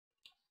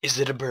Is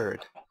it a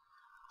bird?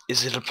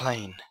 Is it a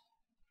plane?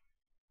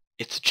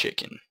 It's a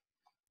chicken.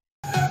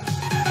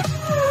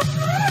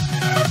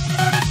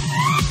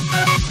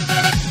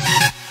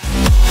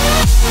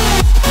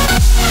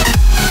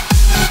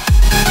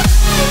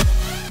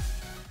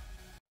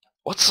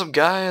 What's up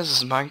guys,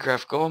 this is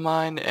Minecraft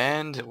Goldmine,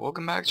 and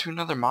welcome back to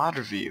another mod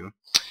review.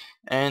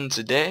 And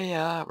today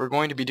we're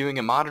going to be doing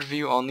a mod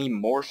review on the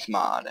MORPH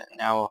mod.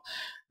 Now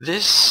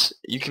this,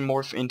 you can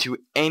morph into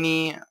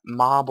any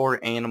mob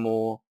or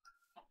animal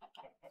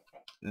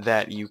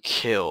that you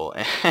kill.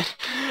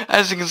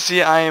 As you can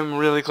see, I am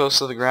really close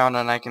to the ground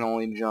and I can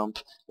only jump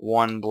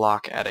one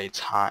block at a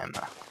time.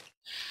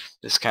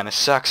 This kind of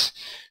sucks,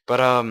 but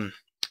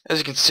as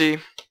you can see,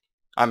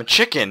 I'm a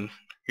chicken.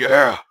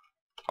 Yeah,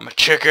 I'm a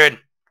chicken.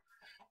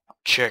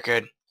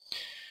 Chicken.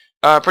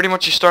 Pretty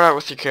much you start out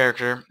with your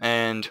character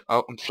and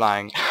oh, I'm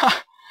flying.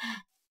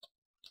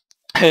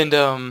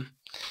 And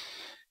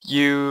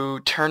you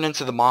turn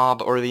into the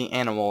mob or the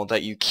animal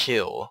that you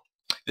kill.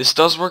 This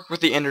does work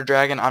with the Ender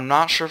Dragon. I'm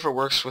not sure if it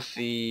works with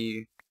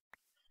the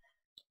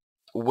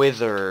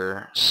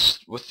Wither.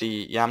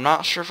 I'm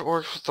not sure if it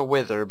works with the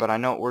Wither, but I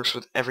know it works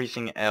with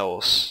everything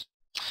else.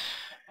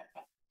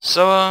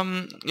 So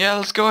yeah,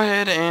 let's go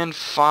ahead and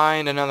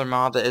find another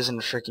mob that isn't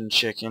a freaking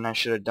chicken. I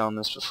should have done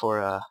this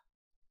before I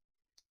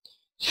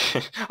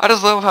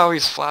just love how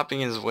he's flapping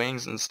his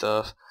wings and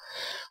stuff.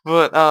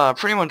 But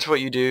pretty much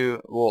what you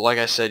do, well, like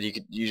I said,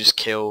 you just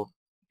kill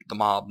the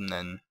mob and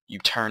then you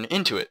turn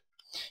into it.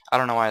 I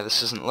don't know why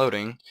this isn't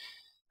loading.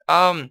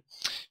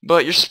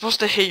 But you're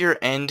supposed to hit your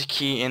end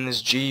key and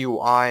this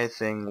GUI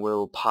thing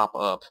will pop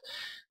up.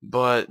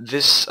 But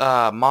this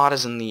mod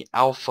is in the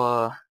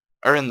alpha,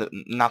 or in the,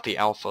 not the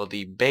alpha,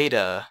 the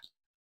beta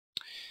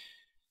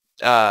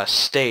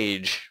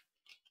stage.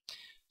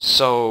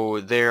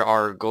 So there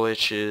are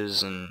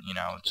glitches and, you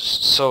know,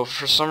 so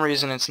for some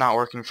reason it's not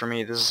working for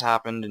me. This has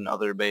happened in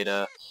other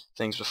beta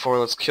things before.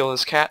 Let's kill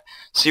this cat.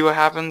 See what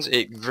happens.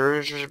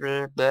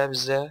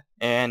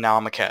 And now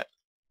I'm a cat.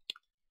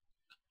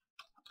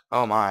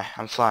 Oh my,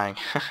 I'm flying.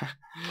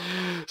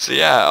 So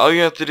yeah, all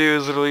you have to do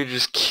is literally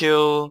just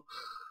kill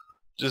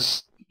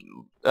the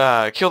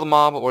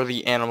mob or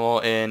the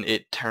animal, and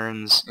it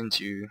turns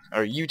into,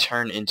 or you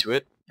turn into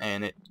it,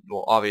 and it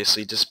will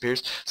obviously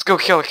disappears. Let's go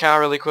kill a cow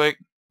really quick.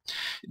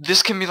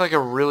 This can be like a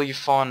really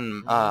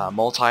fun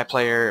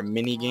multiplayer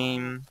mini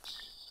game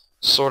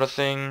sort of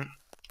thing.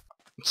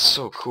 It's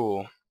so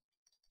cool.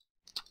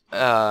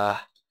 Where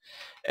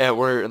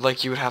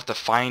like you would have to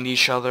find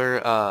each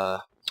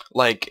other.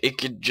 Like it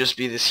could just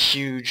be this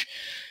huge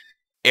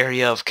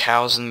area of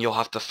cows, and you'll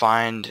have to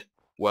find,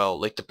 well,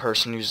 like the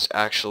person who's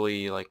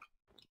actually, like,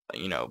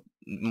 you know,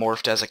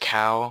 morphed as a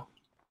cow,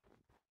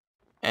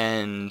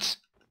 and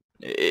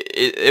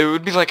it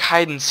would be like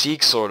hide and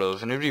seek sort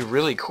of, and it'd be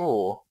really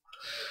cool.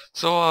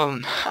 So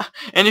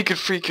and you could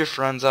freak your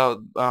friends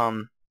out,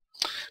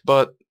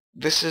 but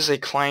this is a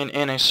client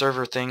and a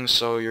server thing,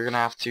 so you're gonna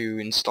have to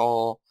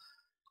install,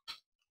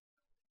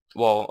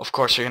 well, of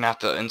course you're gonna have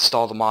to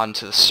install the mod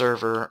into the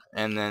server,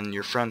 and then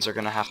your friends are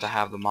gonna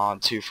have the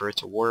mod too for it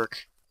to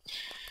work.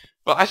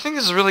 But I think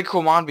this is a really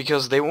cool mod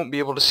because they won't be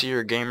able to see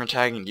your gamer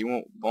tag, and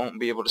you won't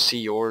be able to see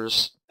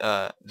yours.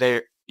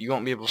 You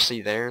won't be able to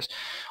see theirs.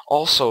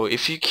 Also,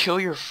 if you kill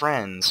your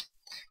friends,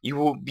 you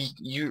will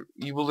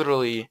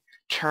literally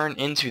turn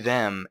into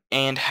them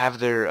and have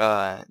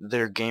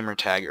their gamer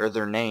tag or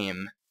their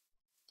name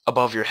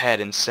above your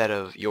head instead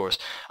of yours.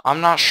 I'm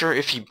not sure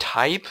if you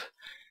type,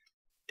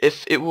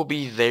 if it will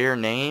be their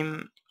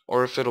name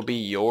or if it'll be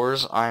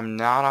yours. I'm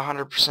not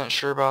 100%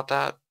 sure about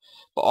that.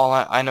 But all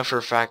I know for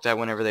a fact that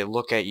whenever they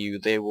look at you,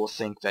 they will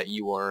think that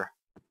you are,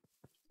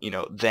 you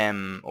know,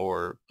 them,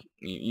 or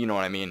you know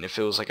what I mean. If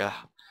it was like a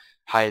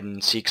hide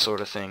and seek sort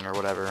of thing or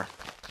whatever.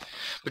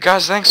 But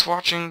guys, thanks for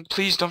watching.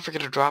 Please don't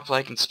forget to drop a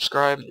like and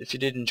subscribe if you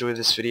did enjoy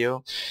this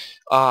video.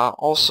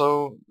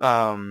 Also,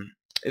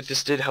 if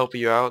this did help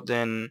you out,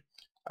 then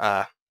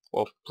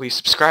well, please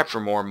subscribe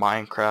for more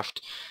Minecraft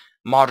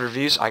mod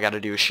reviews. I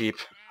gotta do a sheep.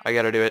 I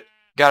gotta do it.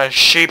 Got a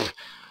sheep.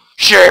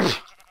 Sheep!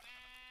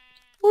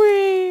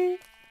 Whee!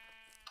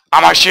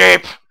 I'm a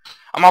sheep!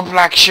 I'm a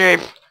black sheep!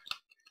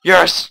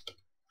 Yes!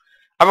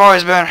 I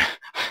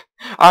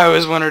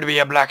always wanted to be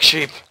a black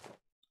sheep.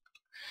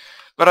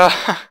 But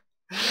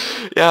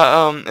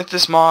yeah,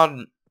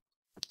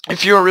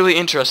 if you're really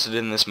interested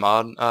in this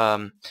mod,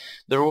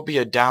 there will be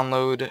a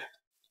download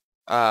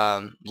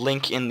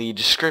link in the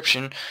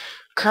description.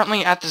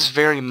 Currently, at this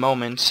very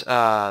moment,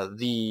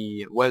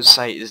 the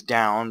website is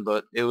down,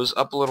 but it was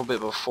up a little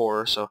bit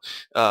before, so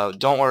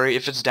don't worry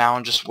if it's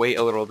down. Just wait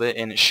a little bit,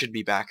 and it should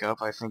be back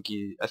up. I think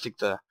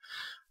the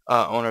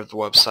owner of the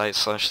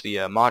website /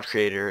 the mod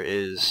creator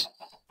is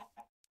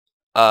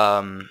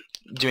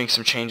doing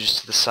some changes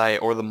to the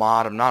site or the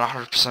mod. I'm not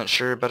 100%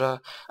 sure,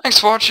 but thanks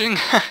for watching.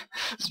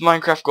 This is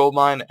Minecraft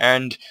Goldmine,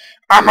 and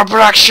I'm a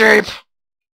black sheep.